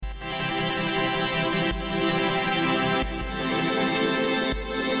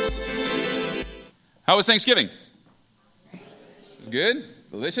How was Thanksgiving? Good?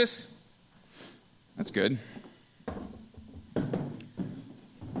 Delicious? That's good.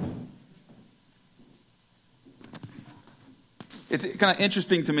 It's kind of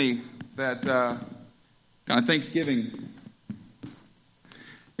interesting to me that kind of Thanksgiving,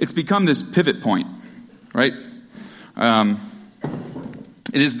 it's become this pivot point, right? It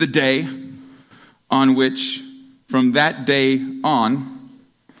is the day on which, from that day on,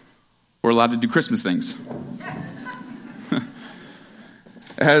 we're allowed to do Christmas things.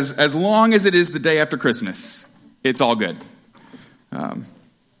 As long as it is the day after Christmas, it's all good.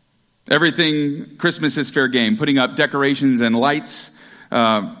 Everything Christmas is fair game. Putting up decorations and lights,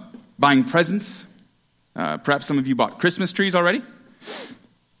 buying presents. Perhaps some of you bought Christmas trees already.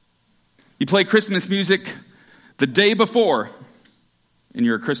 You play Christmas music the day before, and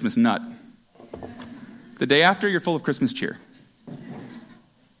you're a Christmas nut. The day after, you're full of Christmas cheer.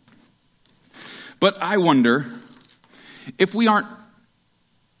 But I wonder if we aren't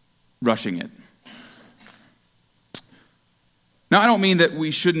rushing it. Now, I don't mean that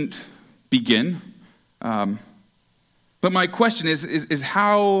we shouldn't begin, but my question is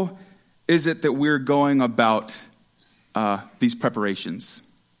how is it that we're going about these preparations?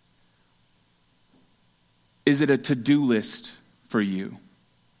 Is it a to-do list for you?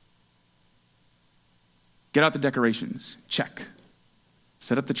 Get out the decorations, check.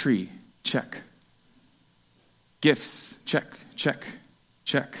 Set up the tree, check. Gifts, check, check,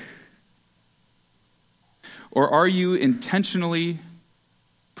 check. Or are you intentionally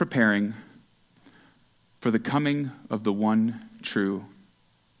preparing for the coming of the one true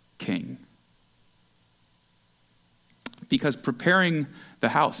King? Because preparing the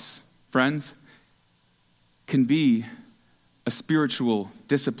house, friends, can be a spiritual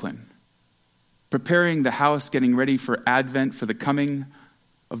discipline. Preparing the house, getting ready for Advent, for the coming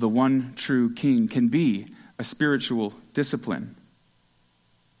of the one true King, can be a spiritual discipline.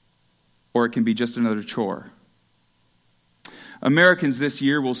 Or it can be just another chore. Americans this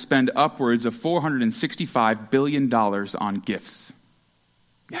year will spend upwards of $465 billion on gifts.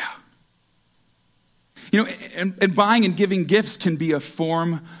 Yeah. You know, and buying and giving gifts can be a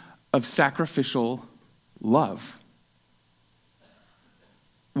form of sacrificial love.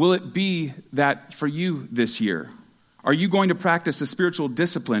 Will it be that for you this year? Are you going to practice a spiritual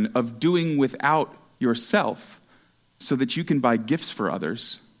discipline of doing without yourself so that you can buy gifts for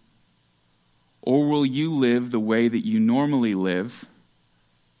others? Or will you live the way that you normally live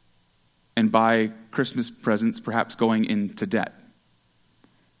and buy Christmas presents, perhaps going into debt?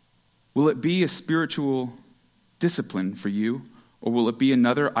 Will it be a spiritual discipline for you, or will it be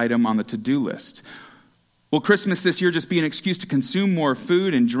another item on the to-do list? Will Christmas this year just be an excuse to consume more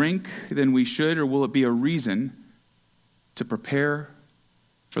food and drink than we should, or will it be a reason to prepare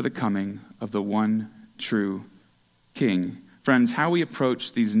for the coming of the one true King? Friends, how we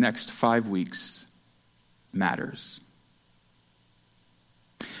approach these next 5 weeks matters.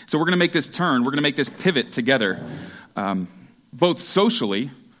 So we're going to make this turn. We're going to make this pivot together, both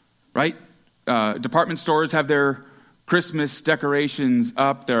socially, right? Department stores have their Christmas decorations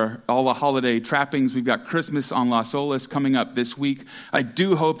up. There are all the holiday trappings. We've got Christmas on Las Olas coming up this week. I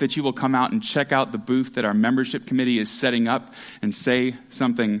do hope that you will come out and check out the booth that our membership committee is setting up and say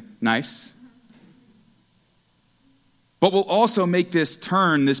something nice. But we'll also make this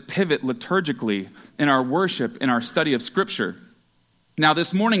turn, this pivot liturgically in our worship, in our study of Scripture. Now,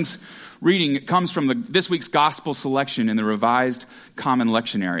 this morning's reading comes from this week's gospel selection in the Revised Common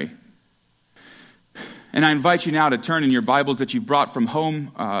Lectionary. And I invite you now to turn in your Bibles that you've brought from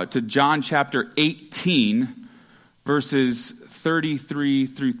home to John chapter 18, verses 33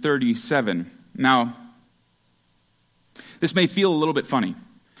 through 37. Now, this may feel a little bit funny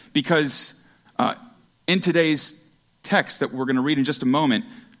because in today's text that we're going to read in just a moment,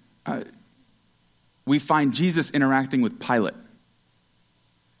 we find Jesus interacting with Pilate.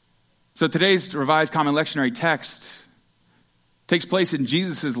 So today's Revised Common Lectionary text takes place in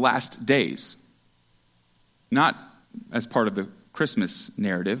Jesus' last days. Not as part of the Christmas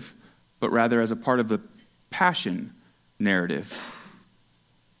narrative, but rather as a part of the Passion narrative.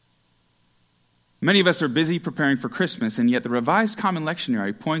 Many of us are busy preparing for Christmas, and yet the Revised Common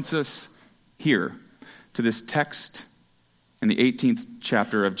Lectionary points us here to this text in the 18th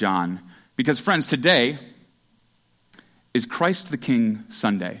chapter of John. Because, friends, today is Christ the King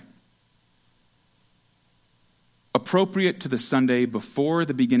Sunday. Appropriate to the Sunday before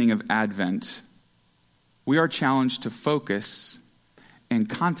the beginning of Advent, we are challenged to focus and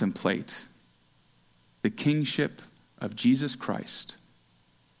contemplate the kingship of Jesus Christ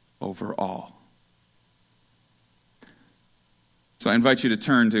over all. So I invite you to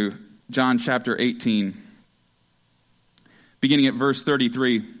turn to John chapter 18. Beginning at verse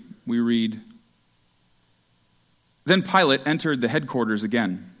 33, we read, "Then Pilate entered the headquarters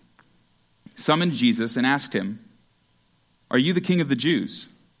again, summoned Jesus, and asked him, 'Are you the king of the Jews?'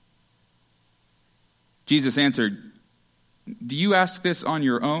 Jesus answered, 'Do you ask this on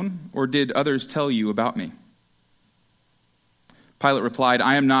your own, or did others tell you about me?' Pilate replied,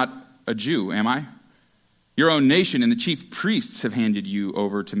 'I am not a Jew, am I? Your own nation and the chief priests have handed you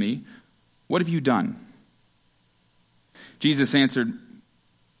over to me. What have you done?' Jesus answered,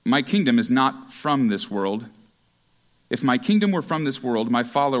 'My kingdom is not from this world. If my kingdom were from this world, my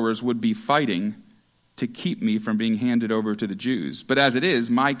followers would be fighting to keep me from being handed over to the Jews. But as it is,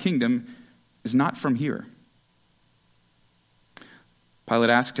 my kingdom is not from here.' Pilate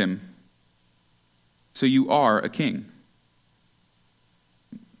asked him, 'So you are a king?'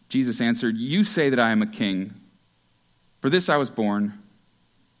 Jesus answered, 'You say that I am a king. For this I was born,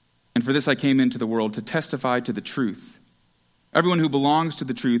 and for this I came into the world, to testify to the truth. Everyone who belongs to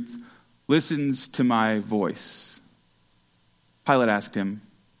the truth listens to my voice.' Pilate asked him,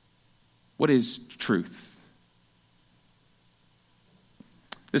 'What is truth?'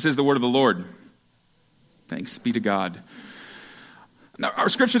 This is the word of the Lord. Thanks be to God. Now, our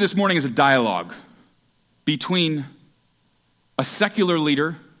scripture this morning is a dialogue between a secular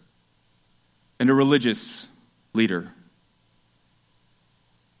leader and a religious leader.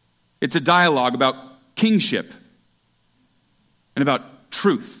 It's a dialogue about kingship and about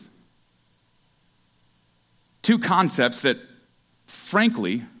truth. Two concepts that,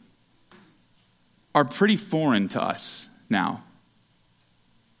 frankly, are pretty foreign to us now.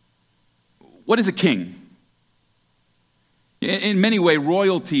 What is a king? In many ways,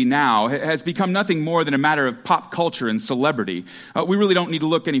 royalty now has become nothing more than a matter of pop culture and celebrity. We really don't need to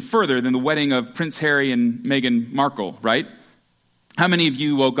look any further than the wedding of Prince Harry and Meghan Markle, right? How many of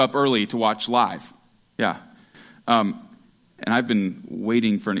you woke up early to watch live? Yeah. And I've been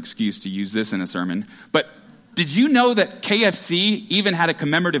waiting for an excuse to use this in a sermon. But did you know that KFC even had a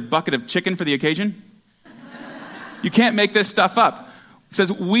commemorative bucket of chicken for the occasion? You can't make this stuff up. It says,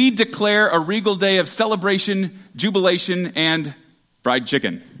 "We declare a regal day of celebration, jubilation, and fried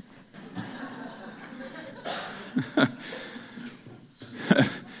chicken."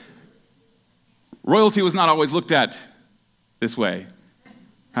 Royalty was not always looked at this way,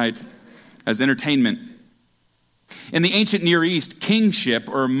 right? As entertainment. In the ancient Near East, kingship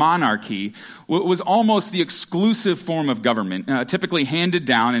or monarchy was almost the exclusive form of government, typically handed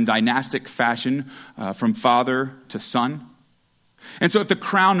down in dynastic fashion from father to son. And so if the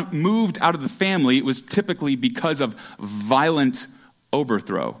crown moved out of the family, it was typically because of violent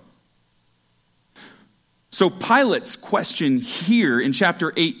overthrow. So Pilate's question here in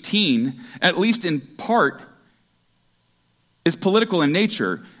chapter 18, at least in part, is political in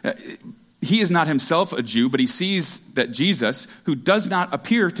nature. He is not himself a Jew, but he sees that Jesus, who does not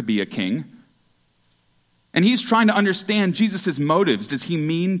appear to be a king, and he's trying to understand Jesus' motives. Does he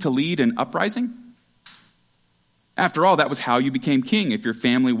mean to lead an uprising? After all, that was how you became king, if your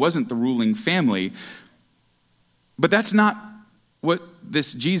family wasn't the ruling family. But that's not what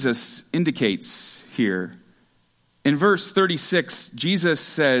this Jesus indicates here. In verse 36, Jesus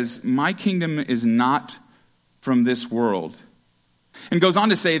says, "My kingdom is not from this world." And goes on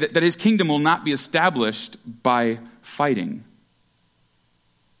to say that his kingdom will not be established by fighting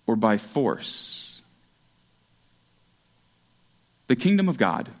or by force. The kingdom of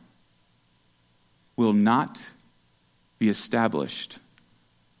God will not be established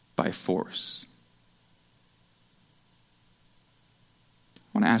by force.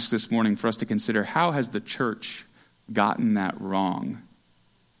 I want to ask this morning for us to consider, how has the church gotten that wrong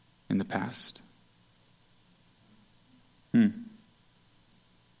in the past?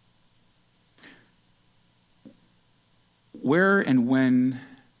 Where and when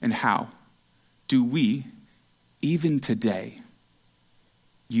and how do we, even today,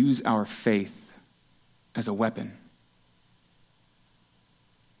 use our faith as a weapon?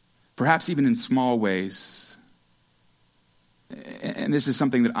 Perhaps even in small ways. And this is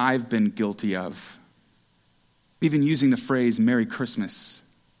something that I've been guilty of. Even using the phrase "Merry Christmas"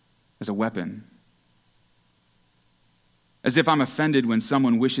 as a weapon. As if I'm offended when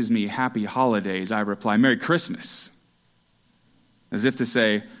someone wishes me happy holidays, I reply, "Merry Christmas." As if to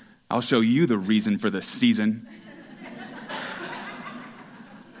say, I'll show you the reason for the season.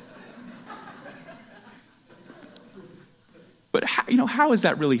 But how is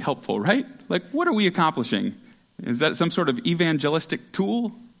that really helpful, right? Like, what are we accomplishing? Is that some sort of evangelistic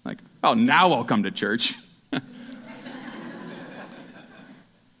tool? Like, oh, now I'll come to church.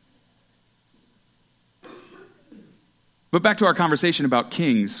 But back to our conversation about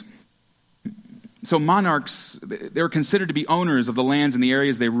kings. So monarchs, they were considered to be owners of the lands and the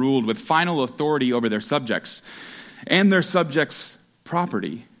areas they ruled with final authority over their subjects and their subjects'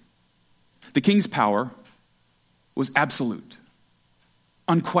 property. The king's power was absolute,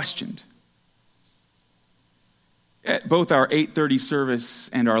 unquestioned. At both our 8:30 service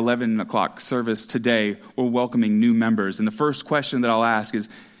and our 11 o'clock service today, we're welcoming new members. And the first question that I'll ask is,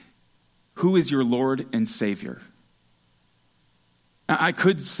 who is your Lord and Savior? I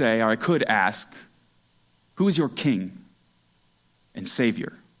could say, or I could ask, who is your King and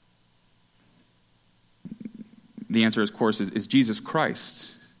Savior? The answer, of course, is Jesus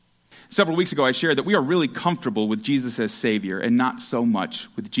Christ. Several weeks ago, I shared that we are really comfortable with Jesus as Savior and not so much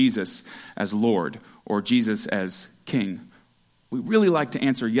with Jesus as Lord or Jesus as King. We really like to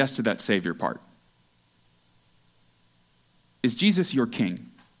answer yes to that Savior part. Is Jesus your King?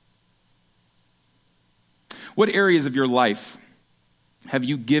 What areas of your life have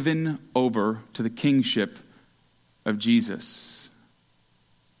you given over to the kingship of Jesus?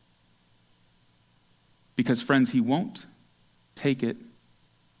 Because, friends, he won't take it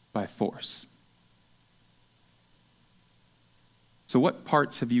by force. So what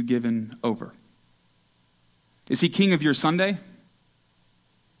parts have you given over? Is he king of your Sunday?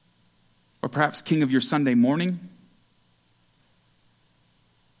 Or perhaps king of your Sunday morning?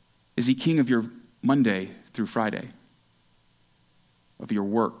 Is he king of your Monday through Friday? Of your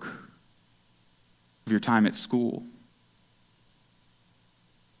work? Of your time at school?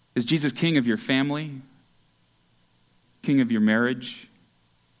 Is Jesus king of your family? King of your marriage?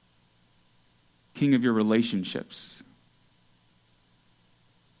 King of your relationships?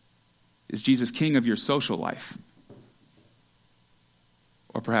 Is Jesus king of your social life?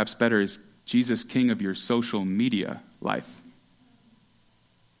 Or perhaps better, is Jesus king of your social media life?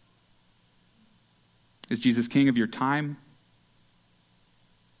 Is Jesus king of your time?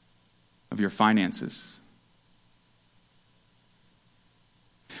 Of your finances?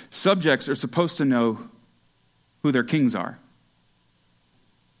 Subjects are supposed to know who their kings are,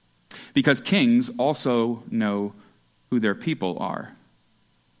 because kings also know who their people are.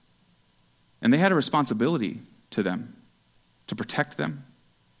 And they had a responsibility to them, to protect them,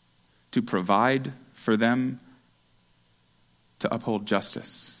 to provide for them, to uphold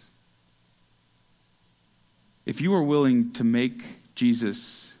justice. If you are willing to make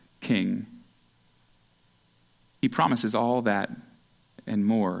Jesus king, he promises all that and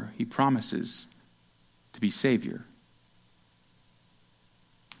more. He promises to be Savior.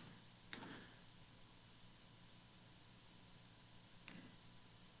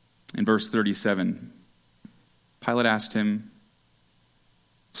 In verse 37, Pilate asked him,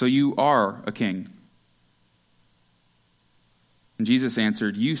 "So you are a king?" And Jesus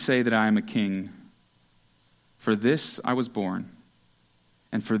answered, "You say that I am a king. For this I was born,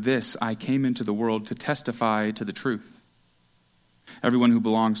 and for this I came into the world, to testify to the truth. Everyone who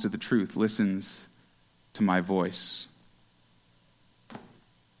belongs to the truth listens to my voice.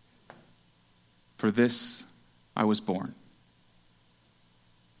 For this I was born."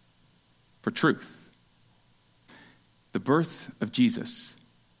 For truth. The birth of Jesus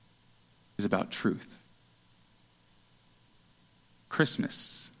is about truth.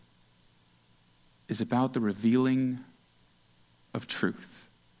 Christmas is about the revealing of truth.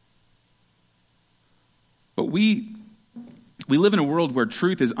 But we live in a world where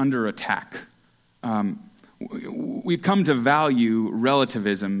truth is under attack. We've come to value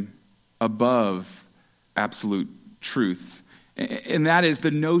relativism above absolute truth. And that is the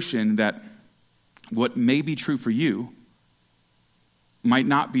notion that what may be true for you might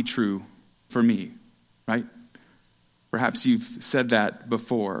not be true for me, right? Perhaps you've said that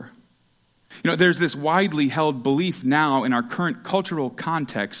before. There's this widely held belief now in our current cultural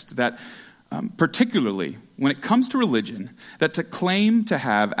context that, particularly when it comes to religion, that to claim to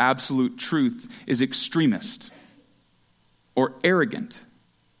have absolute truth is extremist or arrogant.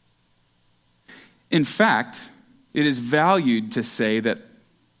 In fact, it is valued to say that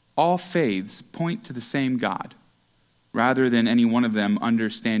all faiths point to the same God, rather than any one of them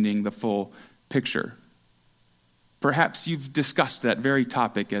understanding the full picture. Perhaps you've discussed that very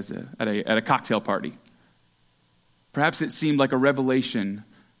topic at a cocktail party. Perhaps it seemed like a revelation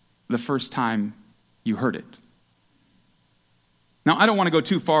the first time you heard it. Now, I don't want to go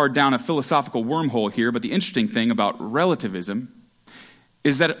too far down a philosophical wormhole here, but the interesting thing about relativism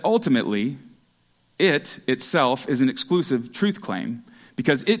is that ultimately it itself is an exclusive truth claim,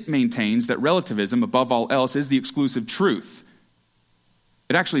 because it maintains that relativism, above all else, is the exclusive truth.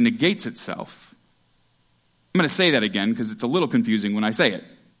 It actually negates itself. I'm going to say that again because it's a little confusing when I say it.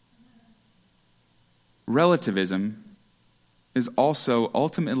 Relativism is also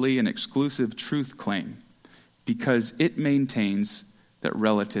ultimately an exclusive truth claim because it maintains that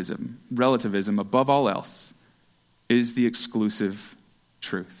relativism above all else, is the exclusive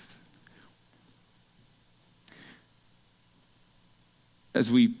truth.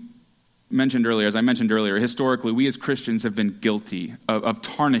 As I mentioned earlier, historically, we as Christians have been guilty of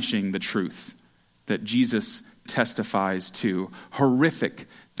tarnishing the truth that Jesus testifies to. Horrific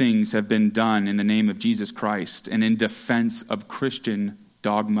things have been done in the name of Jesus Christ and in defense of Christian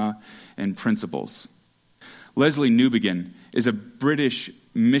dogma and principles. Leslie Newbigin is a British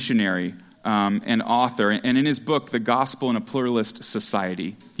missionary and author, and in his book, The Gospel in a Pluralist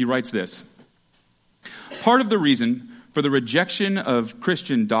Society, he writes this: "Part of the reason for the rejection of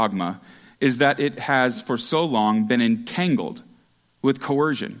Christian dogma is that it has for so long been entangled with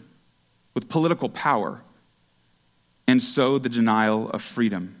coercion, with political power, and so the denial of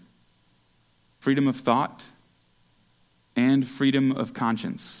freedom of thought, and freedom of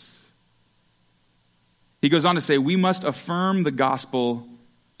conscience." He goes on to say, "We must affirm the gospel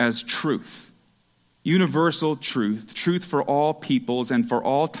as truth, universal truth, truth for all peoples and for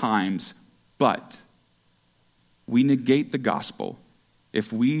all times, but we negate the gospel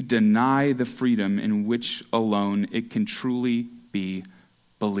if we deny the freedom in which alone it can truly be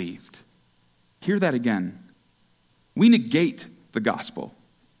believed." Hear that again. We negate the gospel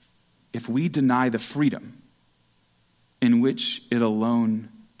if we deny the freedom in which it alone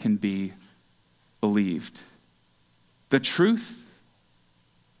can be believed. The truth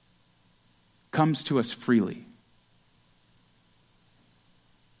comes to us freely.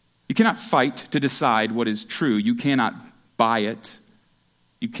 You cannot fight to decide what is true. You cannot buy it.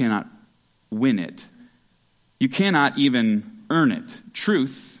 You cannot win it. You cannot even earn it.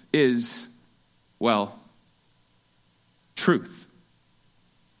 Truth is, well, truth.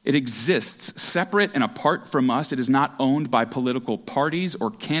 It exists separate and apart from us. It is not owned by political parties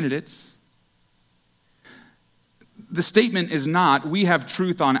or candidates. The statement is not, we have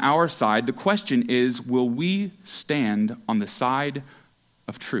truth on our side. The question is, will we stand on the side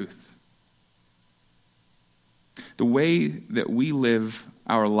of truth? The way that we live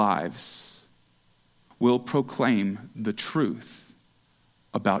our lives will proclaim the truth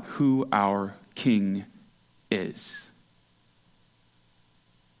about who our King is.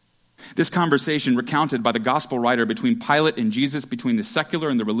 This conversation recounted by the gospel writer between Pilate and Jesus, between the secular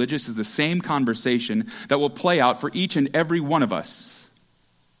and the religious, is the same conversation that will play out for each and every one of us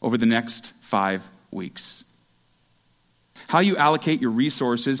over the next 5 weeks. How you allocate your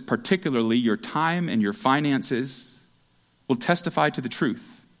resources, particularly your time and your finances, will testify to the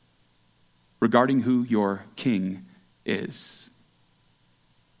truth regarding who your King is.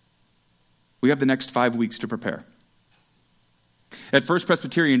 We have the next 5 weeks to prepare. At First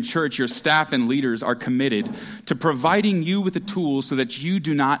Presbyterian Church, your staff and leaders are committed to providing you with the tools so that you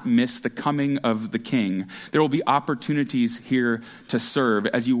do not miss the coming of the King. There will be opportunities here to serve.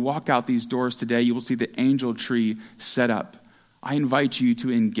 As you walk out these doors today, you will see the angel tree set up. I invite you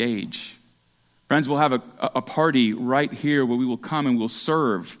to engage. Friends, we'll have a party right here where we will come and we'll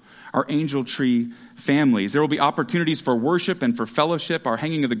serve our angel tree families. There will be opportunities for worship and for fellowship. Our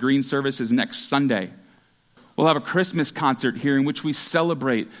hanging of the green service is next Sunday. We'll have a Christmas concert here in which we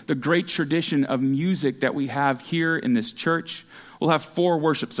celebrate the great tradition of music that we have here in this church. We'll have 4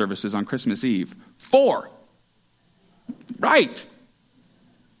 worship services on Christmas Eve. 4! Right!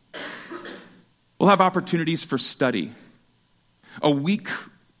 We'll have opportunities for study. A week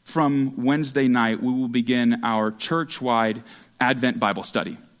from Wednesday night, we will begin our church-wide Advent Bible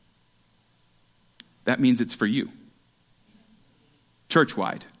study. That means it's for you.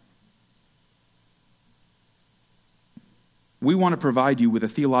 Church-wide. We want to provide you with a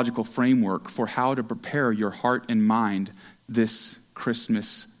theological framework for how to prepare your heart and mind this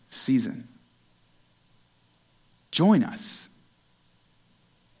Christmas season. Join us.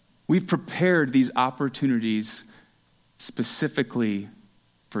 We've prepared these opportunities specifically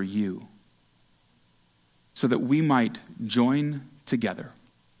for you so that we might join together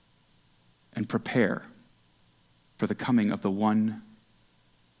and prepare for the coming of the one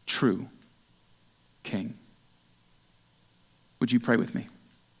true King. Would you pray with me?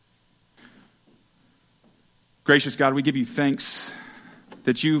 Gracious God, we give you thanks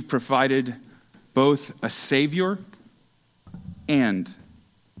that you've provided both a Savior and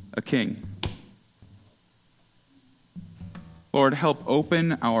a King. Lord, help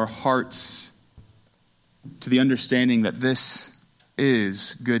open our hearts to the understanding that this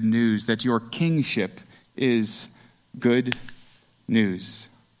is good news, that your kingship is good news.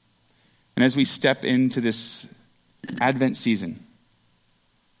 And as we step into this Advent season,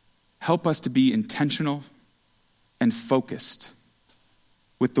 help us to be intentional and focused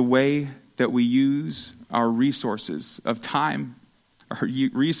with the way that we use our resources of time, our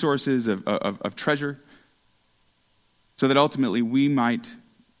resources of treasure, so that ultimately we might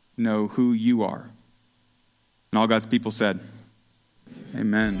know who you are. And all God's people said,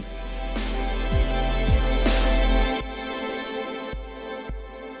 Amen.